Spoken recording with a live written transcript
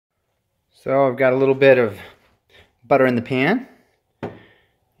So I've got a little bit of butter in the pan,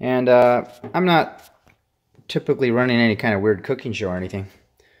 and I'm not typically running any kind of weird cooking show or anything,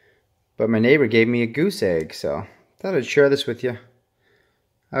 but my neighbor gave me a goose egg, so I thought I'd share this with you.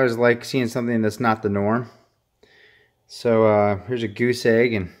 I always like seeing something that's not the norm. So here's a goose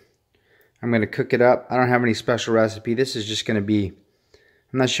egg, and I'm going to cook it up. I don't have any special recipe. This is just going to be,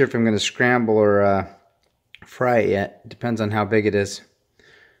 I'm not sure if I'm going to scramble or fry it yet. It depends on how big it is.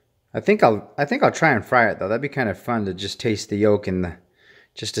 I think I'll try and fry it though. That'd be kind of fun to just taste the yolk and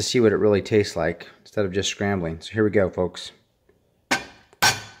just to see what it really tastes like instead of just scrambling. So here we go, folks. It's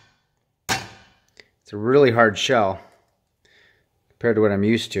a really hard shell compared to what I'm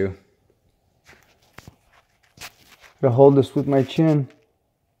used to. I'm gonna hold this with my chin.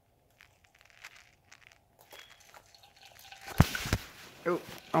 Oh,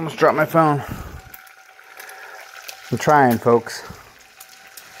 almost dropped my phone. I'm trying, folks.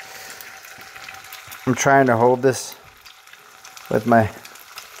 I'm trying to hold this with my,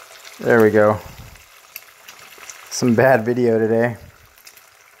 there we go. Some bad video today.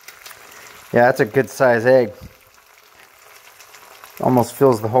 Yeah, that's a good size egg. Almost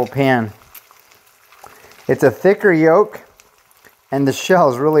fills the whole pan. It's a thicker yolk and the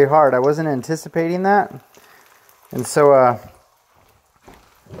shell is really hard. I wasn't anticipating that. And so,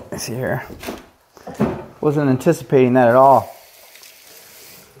 let's see here. Wasn't anticipating that at all.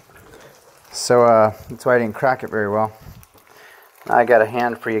 So that's why I didn't crack it very well. Now I got a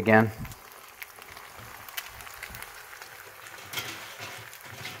hand free again.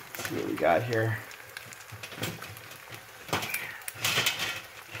 Let's see what we got here.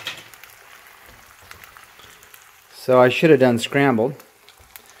 So I should have done scrambled,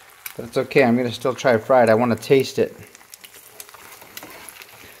 but it's okay. I'm going to still try fried. I want to taste it.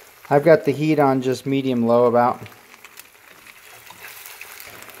 I've got the heat on just medium-low about.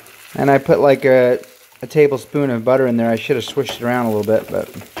 And I put like a tablespoon of butter in there. I should have swished it around a little bit, but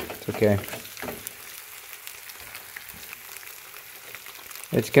it's okay.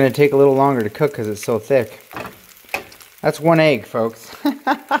 It's going to take a little longer to cook because it's so thick. That's one egg, folks.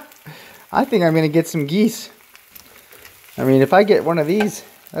 I think I'm going to get some geese. I mean, if I get one of these,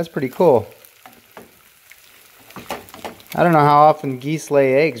 that's pretty cool. I don't know how often geese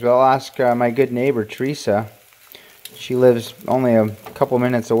lay eggs, but I'll ask my good neighbor, Teresa. She lives only a couple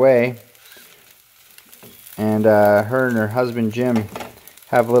minutes away, and her and her husband Jim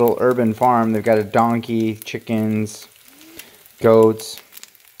have a little urban farm. They've got a donkey, chickens, goats,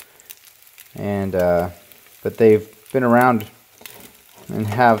 and but they've been around and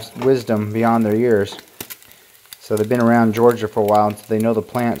have wisdom beyond their years. So they've been around Georgia for a while, and so they know the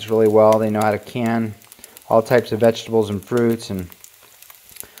plants really well. They know how to can all types of vegetables and fruits, and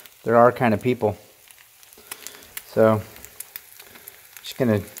they're our kind of people. So, just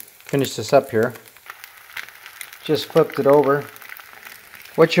going to finish this up here. Just flipped it over.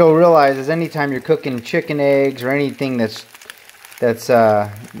 What you'll realize is anytime you're cooking chicken eggs or anything that's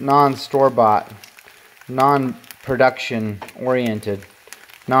non-store-bought, non-production oriented,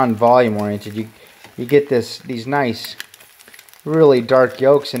 non-volume oriented, you get these nice, really dark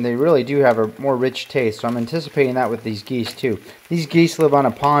yolks, and they really do have a more rich taste. So I'm anticipating that with these geese too. These geese live on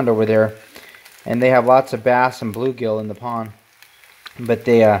a pond over there, and they have lots of bass and bluegill in the pond. But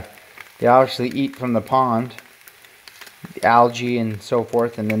they obviously eat from the pond, the algae and so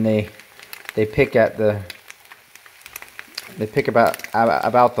forth, and then they pick at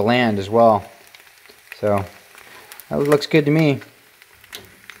about the land as well. So that looks good to me.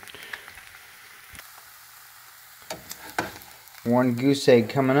 One goose egg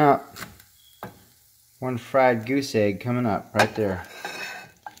coming up. One fried goose egg coming up right there.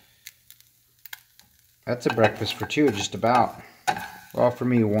 That's a breakfast for two, just about. Well, for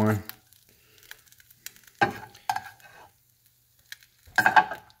me, one.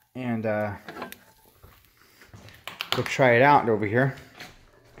 And we'll try it out over here.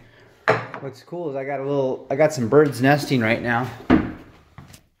 What's cool is I got some birds nesting right now.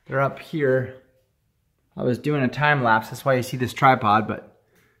 They're up here. I was doing a time lapse, that's why you see this tripod, but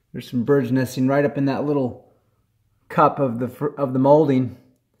there's some birds nesting right up in that little cup of the molding.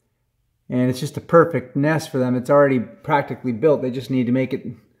 And it's just a perfect nest for them. It's already practically built. They just need to make it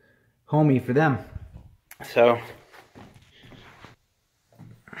homey for them. So,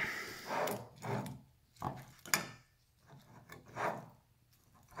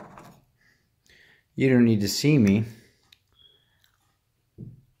 you don't need to see me.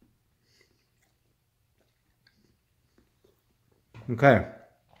 Okay.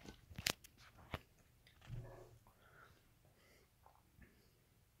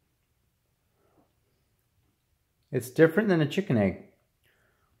 It's different than a chicken egg.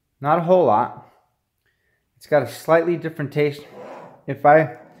 Not a whole lot. It's got a slightly different taste. If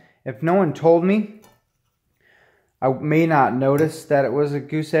no one told me, I may not notice that it was a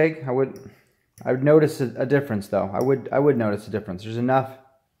goose egg. I would notice a difference though. I would notice a difference. There's enough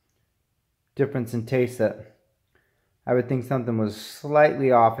difference in taste that I would think something was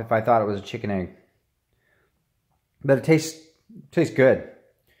slightly off if I thought it was a chicken egg. But it tastes good.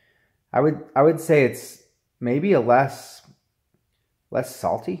 I would say it's maybe a less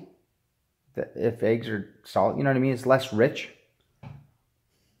salty. If eggs are salt, you know what I mean? It's less rich.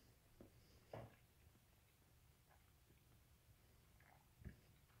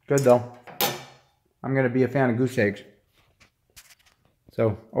 Good though. I'm gonna be a fan of goose eggs.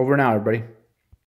 So over and out, everybody.